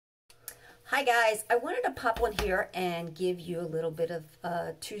Hi guys, I wanted to pop on here and give you a little bit of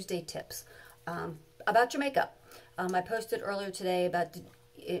Tuesday tips about your makeup. I posted earlier today about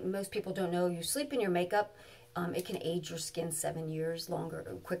most people don't know you sleep in your makeup. It can age your skin 7 years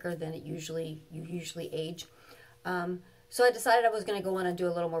quicker than you usually age. So I decided I was going to go on and do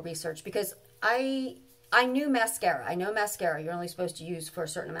a little more research because I knew mascara. I know mascara you're only supposed to use for a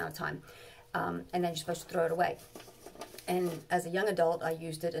certain amount of time, and then you're supposed to throw it away. And as a young adult, I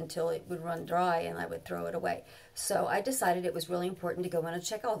used it until it would run dry and I would throw it away. So I decided it was really important to go in and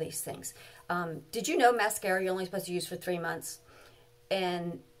check all these things. Did you know mascara you're only supposed to use for 3 months?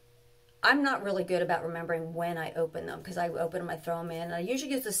 And I'm not really good about remembering when I open them because I open them, I throw them in, and I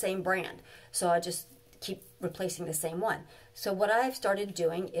usually use the same brand. So I just keep replacing the same one. So what I've started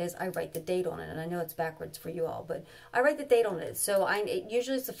doing is I write the date on it, and I know it's backwards for you all, but I write the date on it. So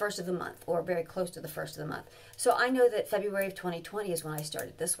usually it's the first of the month or very close to the first of the month. So I know that February of 2020 is when I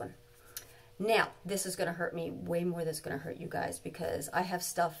started this one. Now, this is going to hurt me way more than it's going to hurt you guys because I have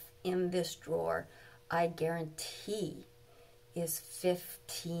stuff in this drawer I guarantee is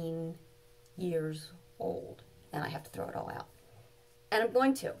 15 years old, and I have to throw it all out. And I'm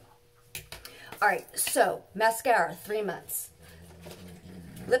going to. All right, so mascara, 3 months.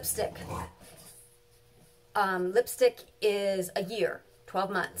 Lipstick. Lipstick is a year, 12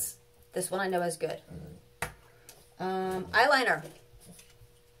 months. This one I know is good. Eyeliner.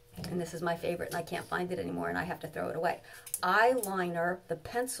 And this is my favorite, and I can't find it anymore, and I have to throw it away. Eyeliner, the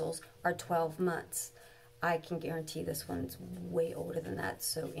pencils, are 12 months. I can guarantee this one's way older than that,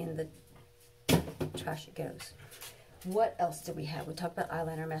 so in the trash it goes. What else do we have? We talked about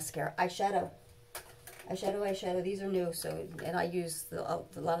eyeliner, mascara, eyeshadow. Eyeshadow. These are new, and I use a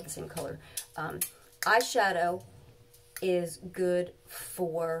lot of the same color. Eyeshadow is good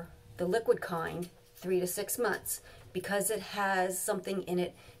for the liquid kind, 3 to 6 months, because it has something in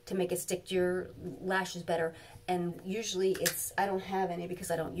it to make it stick to your lashes better. And usually I don't have any because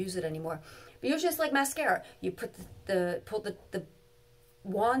I don't use it anymore. But usually it's like mascara. You put pull the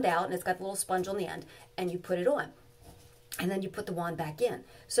wand out, and it's got a little sponge on the end, and you put it on. And then you put the wand back in.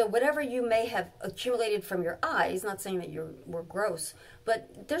 So whatever you may have accumulated from your eyes, not saying that we're gross,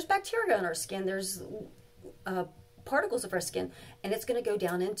 but there's bacteria on our skin, there's particles of our skin, and it's going to go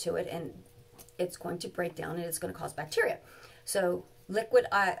down into it, and it's going to break down, and it's going to cause bacteria. So liquid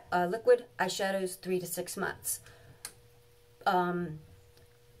eyeshadows, 3 to 6 months.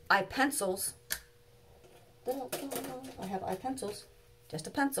 Eye pencils, I have eye pencils, just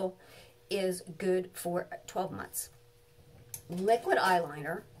a pencil, is good for 12 months. Liquid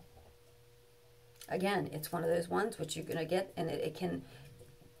eyeliner, again, it's one of those ones which you're going to get, and it can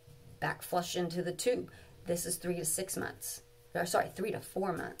back flush into the tube. This is 3 to 6 months. Or, sorry, 3 to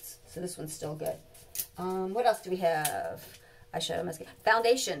 4 months. So this one's still good. What else do we have? Eyeshadow, mascara.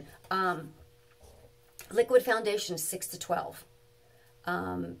 Foundation. Liquid foundation is 6 to 12.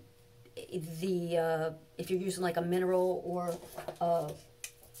 If you're using like a mineral or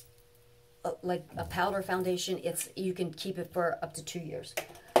like a powder foundation, you can keep it for up to 2 years.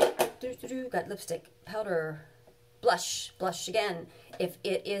 Got lipstick, powder, blush again. If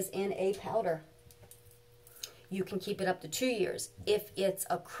it is in a powder, you can keep it up to 2 years. If it's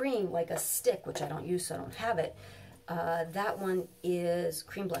a cream, like a stick, which I don't use, so I don't have it, that one is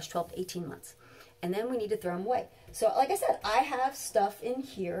cream blush, 12 to 18 months. And then we need to throw them away. So like I said, I have stuff in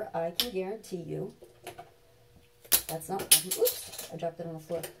here I can guarantee you. That's not, oops, I dropped it on the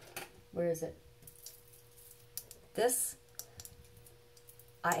floor. Where is it? This,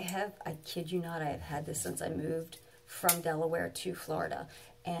 I kid you not, I have had this since I moved from Delaware to Florida.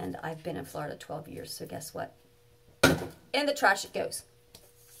 And I've been in Florida 12 years, so guess what? In the trash it goes.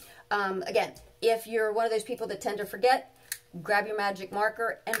 Again, if you're one of those people that tend to forget, grab your magic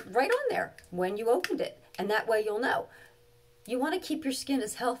marker and write on there when you opened it. And that way you'll know. You want to keep your skin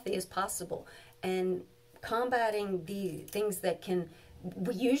as healthy as possible. And combating the things that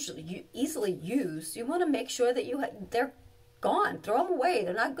we usually easily use, you want to make sure that they're gone. Throw them away.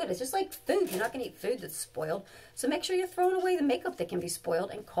 They're not good. It's just like food. You're not going to eat food that's spoiled. So make sure you're throwing away the makeup that can be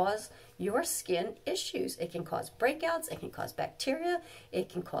spoiled and cause your skin issues. It can cause breakouts. It can cause bacteria. It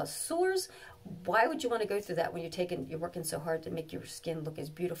can cause sores. Why would you want to go through that when you're working so hard to make your skin look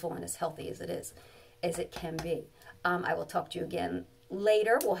as beautiful and as healthy as it can be? I will talk to you again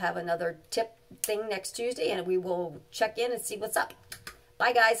later. We'll have another tip thing next Tuesday, and we will check in and see what's up.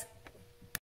 Bye, guys.